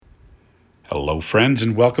Hello, friends,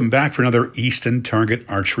 and welcome back for another Easton Target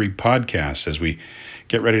Archery podcast as we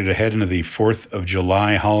get ready to head into the 4th of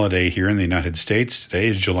July holiday here in the United States. Today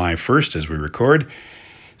is July 1st as we record.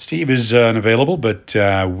 Steve is unavailable, but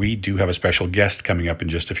we do have a special guest coming up in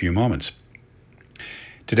just a few moments.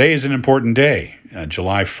 Today is an important day.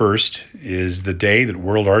 July 1st is the day that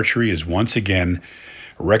World Archery is once again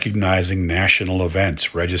recognizing national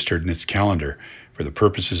events registered in its calendar for the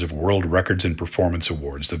purposes of World Records and Performance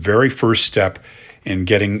Awards, the very first step in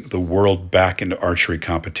getting the world back into archery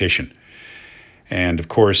competition. And of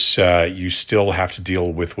course, you still have to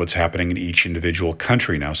deal with what's happening in each individual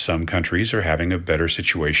country. Now, some countries are having a better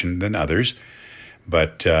situation than others,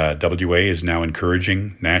 but WA is now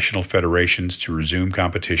encouraging national federations to resume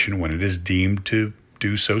competition when it is deemed to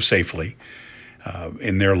do so safely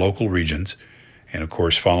in their local regions, and of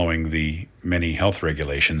course, following the many health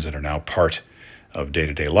regulations that are now part of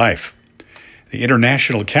day-to-day life. The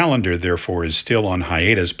international calendar, therefore, is still on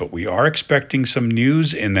hiatus, but we are expecting some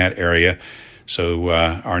news in that area. So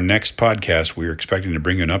our next podcast, we're expecting to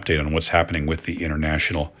bring you an update on what's happening with the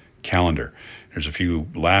international calendar. There's a few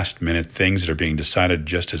last-minute things that are being decided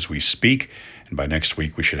just as we speak, and by next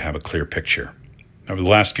week, we should have a clear picture. Over the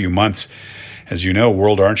last few months, as you know,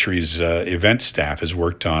 World Archery's event staff has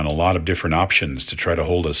worked on a lot of different options to try to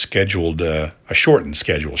hold a shortened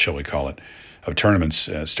schedule, shall we call it, of tournaments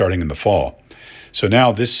starting in the fall. So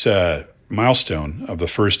now this milestone of the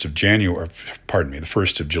 1st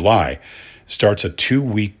of July starts a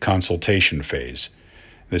 2-week consultation phase.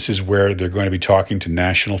 This is where they're going to be talking to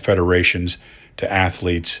national federations, to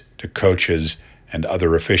athletes, to coaches, and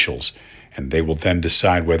other officials. And they will then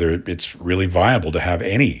decide whether it's really viable to have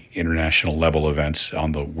any international level events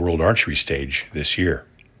on the World Archery stage this year.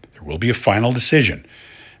 There will be a final decision,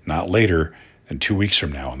 not later than 2 weeks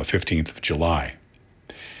from now on the 15th of July.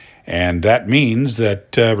 And that means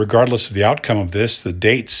that regardless of the outcome of this, the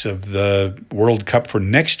dates of the World Cup for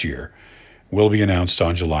next year will be announced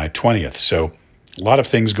on July 20th. So a lot of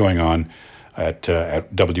things going on at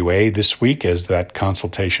WA this week as that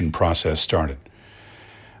consultation process started.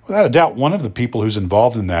 Without a doubt, one of the people who's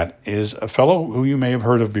involved in that is a fellow who you may have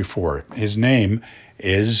heard of before. His name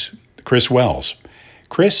is Chris Wells.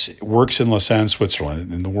 Chris works in Lausanne,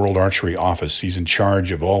 Switzerland, in the World Archery office. He's in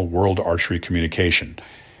charge of all World Archery communication.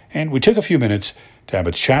 And we took a few minutes to have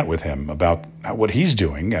a chat with him about what he's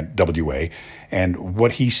doing at WA and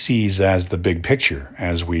what he sees as the big picture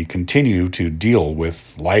as we continue to deal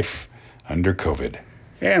with life under COVID.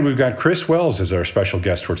 And we've got Chris Wells as our special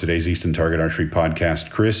guest for today's Easton Target Archery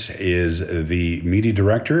podcast. Chris is the media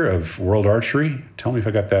director of World Archery. Tell me if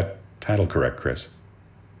I got that title correct, Chris.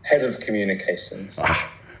 Head of Communications.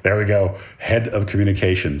 There we go. Head of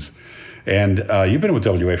Communications. And you've been with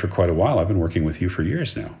WA for quite a while. I've been working with you for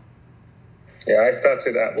years now. Yeah, I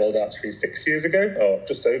started at World Archery 6 years ago, or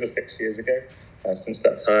just over 6 years ago. Since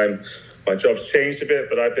that time, my job's changed a bit,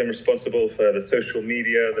 but I've been responsible for the social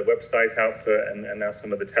media, the website output, and now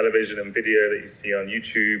some of the television and video that you see on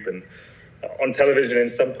YouTube and on television in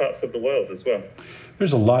some parts of the world as well.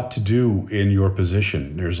 There's a lot to do in your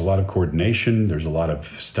position. There's a lot of coordination. There's a lot of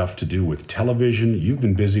stuff to do with television. You've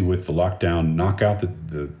been busy with the lockdown knockout,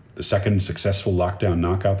 the second successful lockdown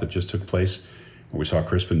knockout that just took place, where we saw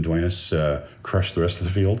Crispin Duenas crush the rest of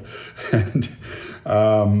the field. And,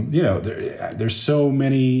 there's so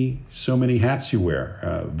many hats you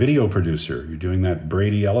wear. Video producer, you're doing that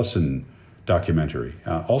Brady Ellison documentary,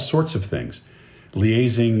 all sorts of things.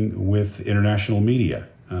 Liaising with international media.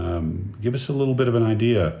 Give us a little bit of an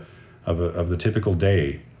idea of the typical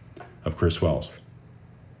day of Chris Wells.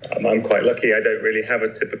 I'm quite lucky. I don't really have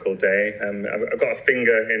a typical day. I've got a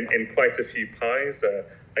finger in quite a few pies.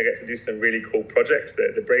 I get to do some really cool projects.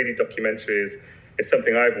 The Brady documentary is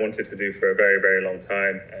something I've wanted to do for a very, very long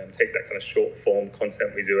time. Take that kind of short form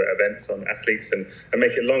content we do at events on athletes and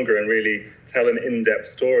make it longer and really tell an in-depth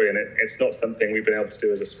story. And it's not something we've been able to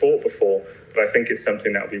do as a sport before, but I think it's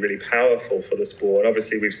something that will be really powerful for the sport. And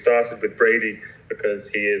obviously we've started with Brady because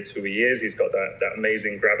he is who he is. He's got that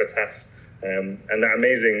amazing gravitas and that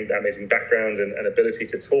amazing background and ability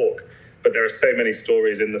to talk. But there are so many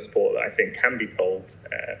stories in the sport that I think can be told.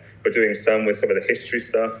 We're doing some with some of the history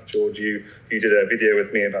stuff. George, you did a video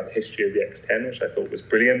with me about the history of the X10, which I thought was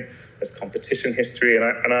brilliant as competition history.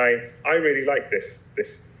 And I really like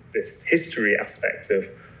this history aspect of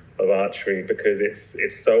archery because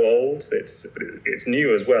it's so old, it's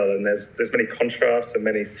new as well, and there's many contrasts and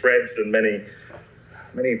many threads and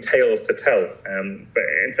many tales to tell. But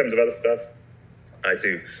in terms of other stuff, I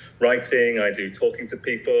do writing, I do talking to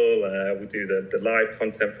people, we do the live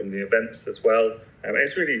content from the events as well.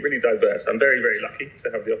 It's really, really diverse. I'm very, very lucky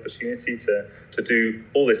to have the opportunity to do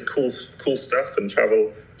all this cool stuff and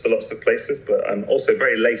travel to lots of places, but I'm also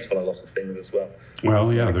very late on a lot of things as well.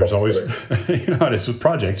 Well, yeah, there's always, it's with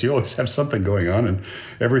projects, you always have something going on, and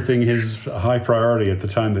everything is a high priority at the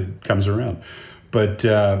time that it comes around. But,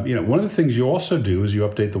 one of the things you also do is you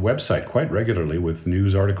update the website quite regularly with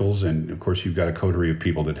news articles, and of course you've got a coterie of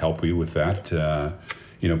people that help you with that,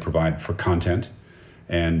 provide for content.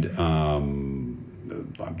 And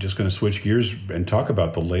I'm just going to switch gears and talk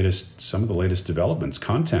about some of the latest developments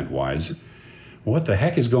content-wise. What the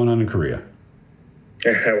heck is going on in Korea?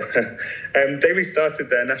 They restarted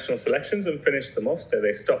their national selections and finished them off, so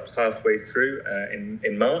they stopped halfway through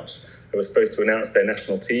in March. They were supposed to announce their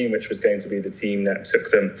national team, which was going to be the team that took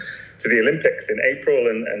them to the Olympics in April,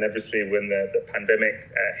 and obviously when the pandemic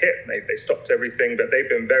hit, they stopped everything, but they've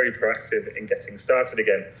been very proactive in getting started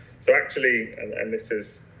again. So actually, and this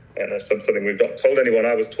is something we've not told anyone,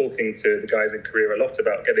 I was talking to the guys in Korea a lot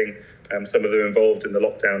about getting some of them involved in the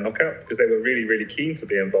lockdown knockout, because they were really, really keen to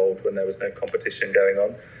be involved when there was no competition going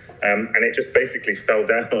on. And it just basically fell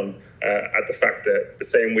down at the fact that the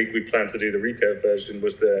same week we planned to do the recurve version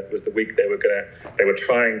was the week they were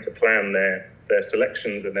trying to plan their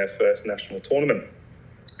selections and their first national tournament.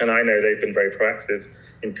 And I know they've been very proactive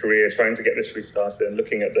in Korea trying to get this restarted and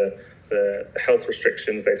looking at the health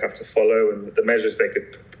restrictions they'd have to follow and the measures they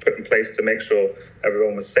could put in place to make sure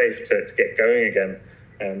everyone was safe to get going again.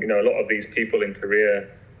 A lot of these people in Korea,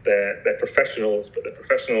 they're professionals, but they're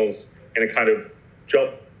professionals in a kind of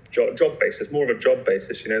job basis, more of a job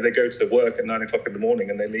basis. They go to work at 9 o'clock in the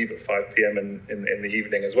morning and they leave at 5 p.m. in the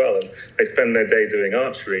evening as well, and they spend their day doing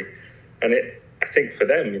archery. And I think for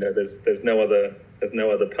them, there's no other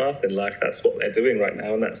path in life. That's what they're doing right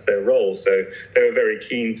now, and that's their role. So they were very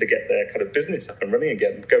keen to get their kind of business up and running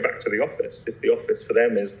again, go back to the office. If the office for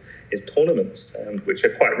them is tournaments, which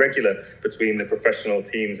are quite regular between the professional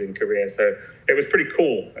teams in Korea. So it was pretty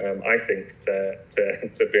cool, I think,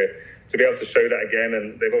 to be able to show that again.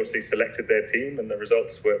 And they've obviously selected their team, and the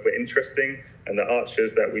results were interesting. And the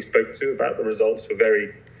archers that we spoke to about the results were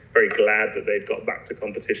very, very glad that they've got back to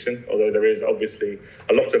competition, although there is obviously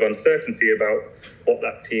a lot of uncertainty about what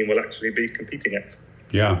that team will actually be competing at.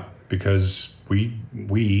 Yeah, because we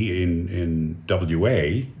in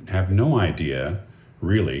WA have no idea,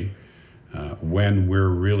 really, when we're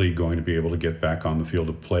really going to be able to get back on the field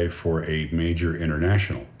of play for a major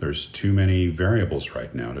international. There's too many variables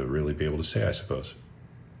right now to really be able to say, I suppose.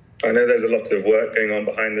 I know there's a lot of work going on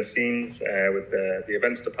behind the scenes with the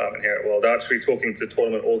events department here at World Archery, talking to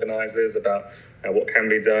tournament organisers about what can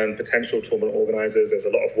be done, potential tournament organisers. There's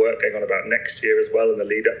a lot of work going on about next year as well in the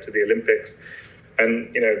lead up to the Olympics.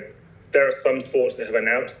 And, there are some sports that have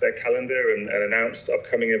announced their calendar and announced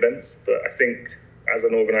upcoming events. But I think as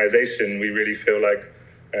an organisation, we really feel like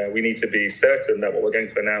we need to be certain that what we're going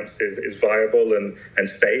to announce is viable and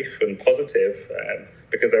safe and positive,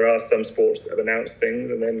 because there are some sports that have announced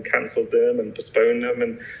things and then cancelled them and postponed them,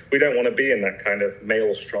 and we don't want to be in that kind of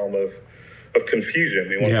maelstrom of confusion.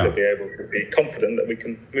 We want to be able to be confident that we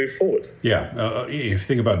can move forward. Yeah, if you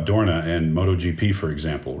think about Dorna and MotoGP, for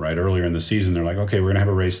example, right? Earlier in the season, they're like, okay, we're going to have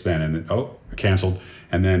a race then, and then, canceled.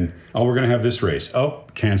 And then, we're going to have this race.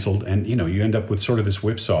 Canceled. And, you end up with sort of this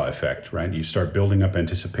whipsaw effect, right? You start building up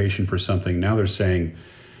anticipation for something. Now they're saying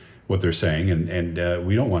what they're saying, and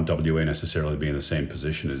we don't want WA necessarily to be in the same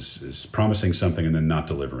position as promising something and then not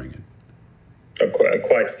delivering it.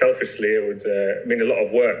 Quite selfishly, it would mean a lot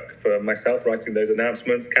of work for myself writing those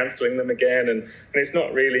announcements, cancelling them again, and it's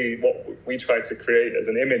not really what we try to create as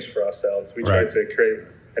an image for ourselves. We try to create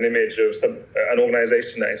an image of an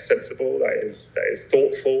organisation that is sensible, that is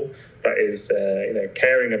thoughtful, that is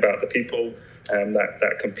caring about the people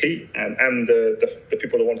that compete, and the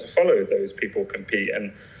people that want to follow those people compete,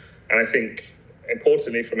 and I think,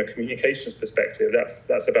 importantly, from a communications perspective,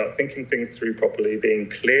 that's about thinking things through properly, being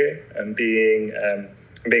clear and being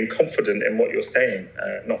confident in what you're saying,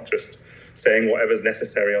 not just saying whatever's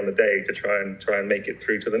necessary on the day to try and make it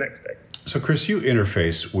through to the next day. So, Chris, you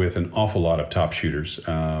interface with an awful lot of top shooters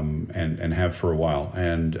and have for a while,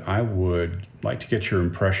 and I would like to get your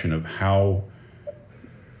impression of how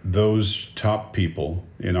those top people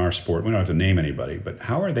in our sport, we don't have to name anybody, but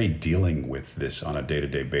how are they dealing with this on a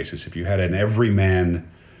day-to-day basis? If you had an everyman,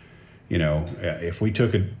 if we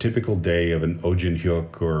took a typical day of an Oh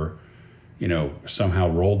Jin-hyuk or, somehow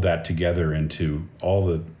rolled that together into all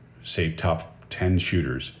the, say, top 10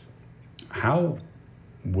 shooters, how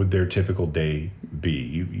would their typical day be?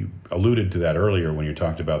 You alluded to that earlier when you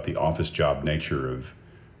talked about the office job nature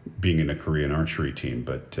being in a Korean archery team,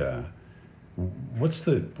 but what's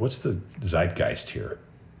the zeitgeist here?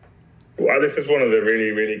 Well, this is one of the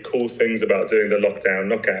really, really cool things about doing the lockdown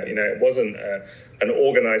knockout. It wasn't an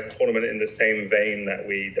organized tournament in the same vein that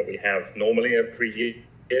we have normally every year.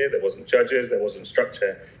 There wasn't judges, there wasn't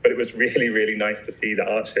structure, but it was really, really nice to see the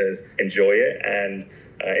archers enjoy it and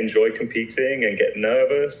enjoy competing and get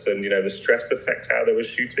nervous, and the stress affect how they were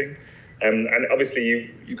shooting. And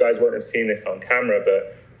obviously, you guys won't have seen this on camera,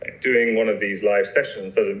 but doing one of these live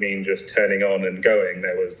sessions doesn't mean just turning on and going.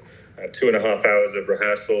 There was 2.5 hours of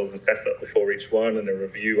rehearsals and setup before each one, and a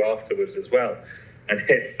review afterwards as well. And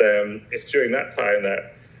it's during that time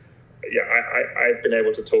that I've been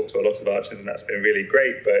able to talk to a lot of archers, and that's been really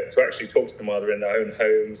great. But to actually talk to them while they're in their own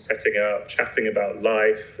homes, setting up, chatting about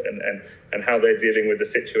life and how they're dealing with the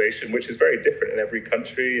situation, which is very different in every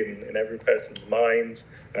country and in every person's mind,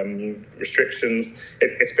 restrictions.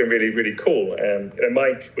 It's been really, really cool. And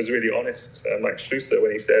Mike was really honest, Mike Schlusser,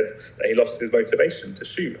 when he said that he lost his motivation to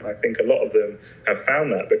shoot. And I think a lot of them have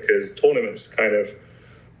found that, because tournaments kind of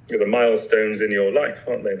the milestones in your life,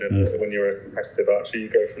 aren't they? When you're a competitive archer, you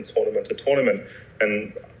go from tournament to tournament.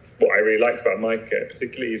 And what I really liked about Mike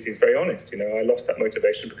particularly is he's very honest. I lost that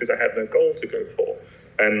motivation because I had no goal to go for.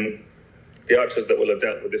 And the archers that will have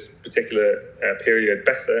dealt with this particular period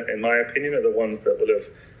better, in my opinion, are the ones that will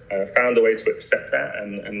have found a way to accept that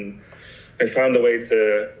and found a way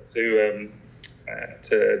to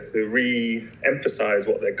re-emphasize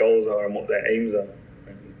what their goals are and what their aims are,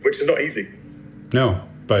 which is not easy. No.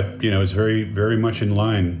 But, it's very, very much in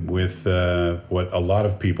line with what a lot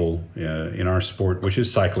of people in our sport, which is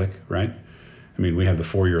cyclic, right? I mean, we have the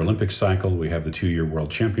 4-year Olympic cycle. We have the 2-year World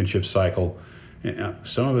Championship cycle.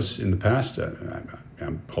 Some of us in the past,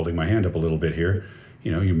 I'm holding my hand up a little bit here,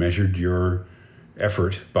 you measured your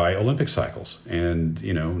effort by Olympic cycles. And,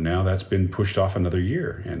 now that's been pushed off another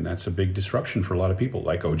year. And that's a big disruption for a lot of people,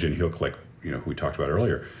 like Oh Jin-hyuk, like, who we talked about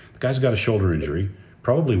earlier. The guy's got a shoulder injury,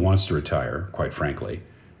 probably wants to retire, quite frankly.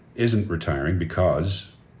 Isn't retiring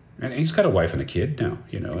because, and he's got a wife and a kid now,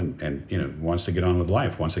 and wants to get on with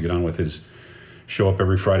life, wants to get on with his show up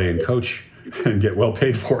every Friday and coach and get well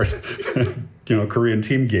paid for it, Korean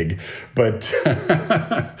team gig. But,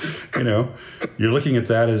 you're looking at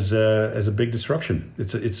that as a big disruption.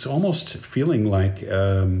 It's almost feeling like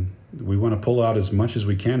we want to pull out as much as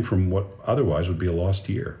we can from what otherwise would be a lost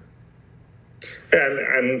year.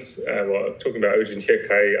 And talking about Oh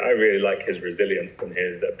Jin-hyuk, I really like his resilience and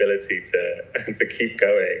his ability to keep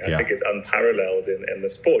going. I think it's unparalleled in the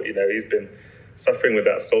sport. He's been suffering with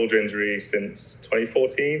that shoulder injury since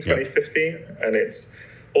 2014, 2015, and it's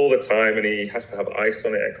all the time, and he has to have ice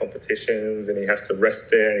on it at competitions, and he has to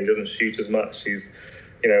rest it, and he doesn't shoot as much. He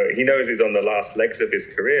knows he's on the last legs of his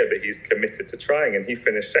career, but he's committed to trying, and he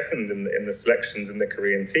finished second in the selections in the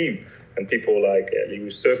Korean team. And people like Lee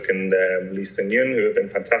Woo-suk and Lee Seung-yun, who have been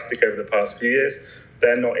fantastic over the past few years,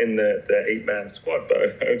 they're not in the 8-man squad. But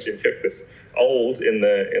Oh Jin-hyuk, this old in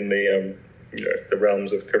the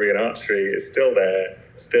realms of Korean archery, is still there,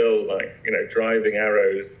 still driving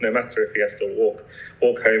arrows, no matter if he has to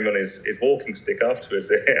walk home on his walking stick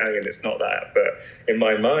afterwards. I mean, it's not that, but in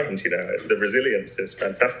my mind, the resilience is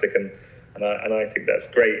fantastic, and I think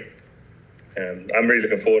that's great. I'm really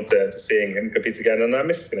looking forward to seeing him compete again, and I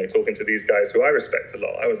miss talking to these guys who I respect a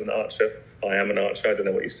lot. I was an archer. I am an archer. I don't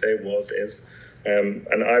know what you say is,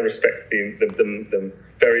 and I respect them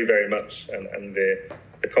very, very much, and the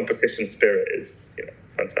competition spirit is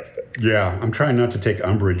fantastic. Yeah, I'm trying not to take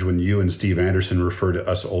umbrage when you and Steve Anderson refer to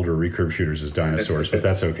us older recurve shooters as dinosaurs, but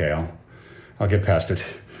that's okay. I'll get past it.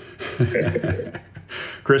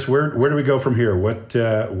 Chris, where do we go from here?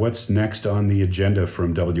 What's next on the agenda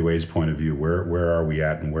from WA's point of view? Where are we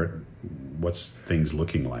at, and what's things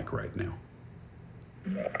looking like right now?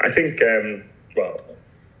 I think,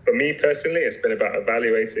 for me personally, it's been about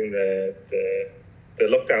evaluating the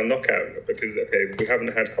lockdown knockout, because we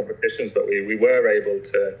haven't had competitions, but we were able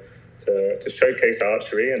to showcase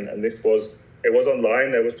archery, and it was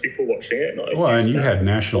online. There was people watching it. And you had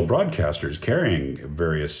national broadcasters carrying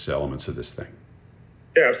various elements of this thing.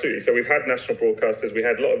 Yeah, absolutely. So we've had national broadcasters, we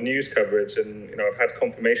had a lot of news coverage, and I've had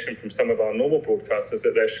confirmation from some of our normal broadcasters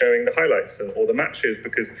that they're showing the highlights or the matches,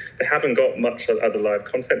 because they haven't got much other live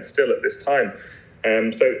content still at this time.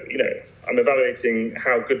 So I'm evaluating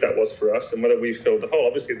how good that was for us and whether we filled the hole.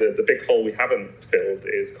 Obviously, the big hole we haven't filled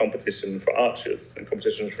is competition for archers and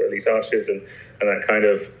competition for elite archers and that kind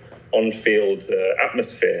of on-field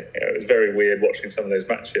atmosphere. It was very weird watching some of those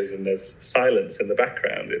matches, and there's silence in the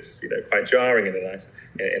background. It's quite jarring in a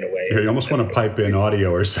way. Yeah, you almost want to pipe in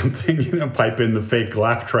audio or something. Pipe in the fake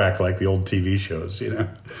laugh track like the old TV shows.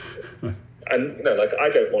 And like I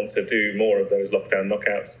don't want to do more of those lockdown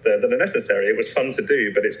knockouts than are necessary. It was fun to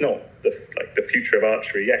do, but it's not the future of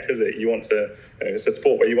archery yet, is it? You want to. It's a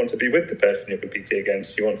sport where you want to be with the person you're competing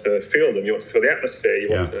against. You want to feel them. You want to feel the atmosphere. You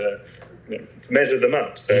want to measure them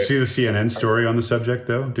up. So, did you see the CNN story on the subject,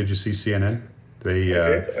 though? Did you see CNN?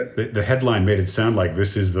 The headline made it sound like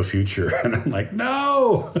this is the future, and I'm like,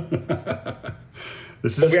 no,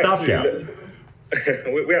 this is a stopgap.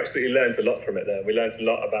 We absolutely learned a lot from it there. We learned a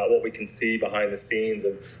lot about what we can see behind the scenes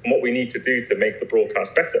and what we need to do to make the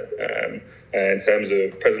broadcast better in terms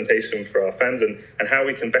of presentation for our fans and how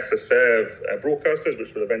we can better serve broadcasters,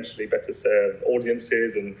 which will eventually better serve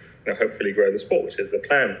audiences and hopefully grow the sport, which is the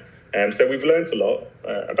plan. So we've learned a lot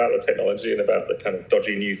about the technology and about the kind of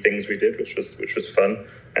dodgy new things we did, which was fun.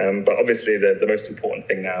 But obviously the most important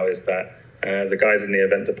thing now is that the guys in the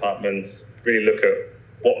event department really look at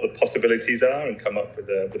what the possibilities are and come up with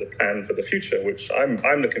a plan for the future, which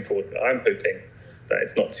I'm looking forward to. I'm hoping that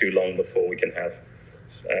it's not too long before we can have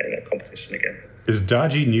competition again. Is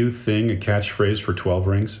dodgy new thing a catchphrase for 12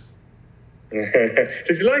 rings?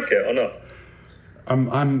 Did you like it or not?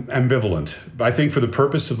 I'm ambivalent. I think for the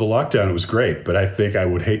purpose of the lockdown, it was great, but I think I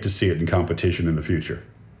would hate to see it in competition in the future.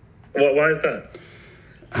 Well, why is that?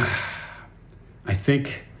 I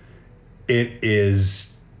think it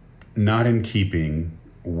is not in keeping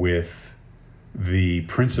with the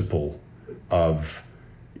principle of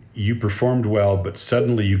you performed well, but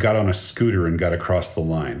suddenly you got on a scooter and got across the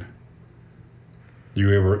line. You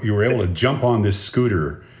were able to jump on this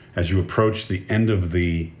scooter as you approached the end of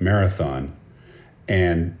the marathon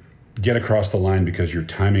and get across the line because your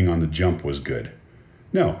timing on the jump was good.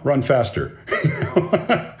 No, run faster.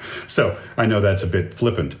 So I know that's a bit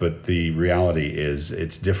flippant, but the reality is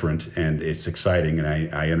it's different and it's exciting.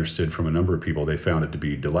 And I understood from a number of people, they found it to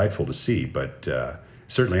be delightful to see, but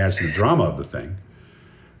certainly adds to the drama of the thing.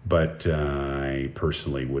 But I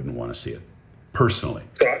personally wouldn't want to see it. Personally.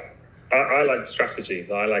 So I like strategy.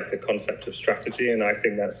 I like the concept of strategy, and I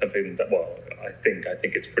think that's something that, I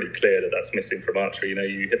think it's pretty clear that that's missing from archery.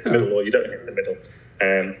 You hit the middle or you don't hit the middle.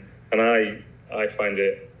 And I find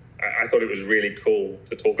it, I thought it was really cool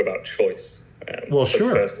to talk about choice. Well,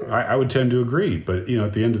 sure. I would tend to agree. But,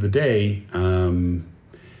 at the end of the day,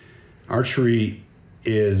 archery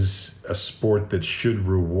is a sport that should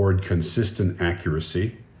reward consistent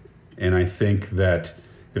accuracy. And I think that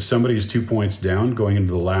if somebody is 2 points down going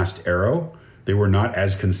into the last arrow, they were not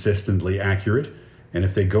as consistently accurate. And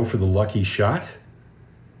if they go for the lucky shot,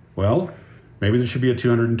 well, maybe there should be a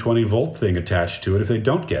 220 volt thing attached to it if they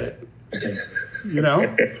don't get it.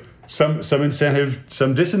 Some incentive,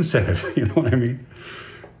 some disincentive, you know what I mean?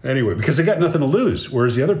 Anyway, because they got nothing to lose,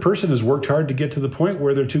 whereas the other person has worked hard to get to the point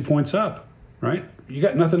where they're 2 points up, right? You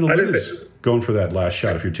got nothing to lose going for that last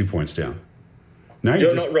shot if you're 2 points down. Now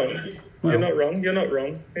you're not wrong. Well, You're not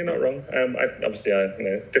wrong. Obviously,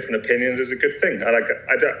 different opinions is a good thing.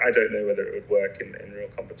 I don't know whether it would work in real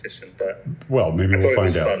competition, but maybe we'll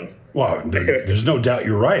find out. Fun. Well, there's no doubt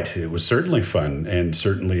you're right. It was certainly fun and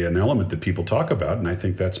certainly an element that people talk about, and I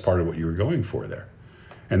think that's part of what you were going for there.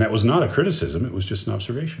 And that was not a criticism; it was just an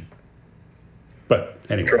observation. But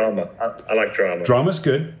anyway, drama. I like drama. Drama's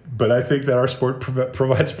good, but I think that our sport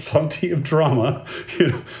provides plenty of drama.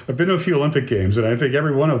 I've been to a few Olympic Games, and I think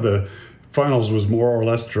every one of the finals was more or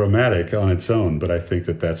less dramatic on its own, but I think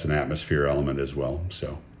that that's an atmosphere element as well.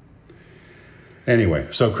 So anyway,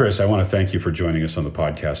 Chris, I want to thank you for joining us on the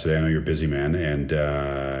podcast today. I know you're a busy man, and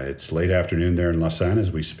it's late afternoon there in Lausanne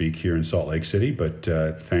as we speak here in Salt Lake City, but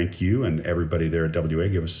thank you and everybody there at WA.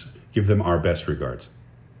 Give them our best regards.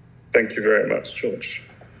 Thank you very much, George.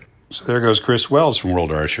 So there goes Chris Wells from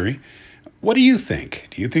World Archery. What do you think?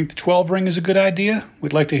 Do you think the 12 ring is a good idea?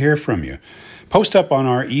 We'd like to hear from you. Post up on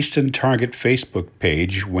our Easton Target Facebook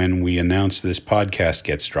page when we announce this podcast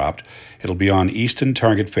gets dropped. It'll be on Easton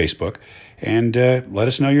Target Facebook. And let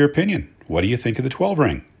us know your opinion. What do you think of the 12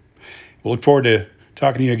 ring? We'll look forward to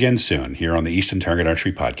talking to you again soon here on the Easton Target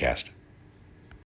Archery Podcast.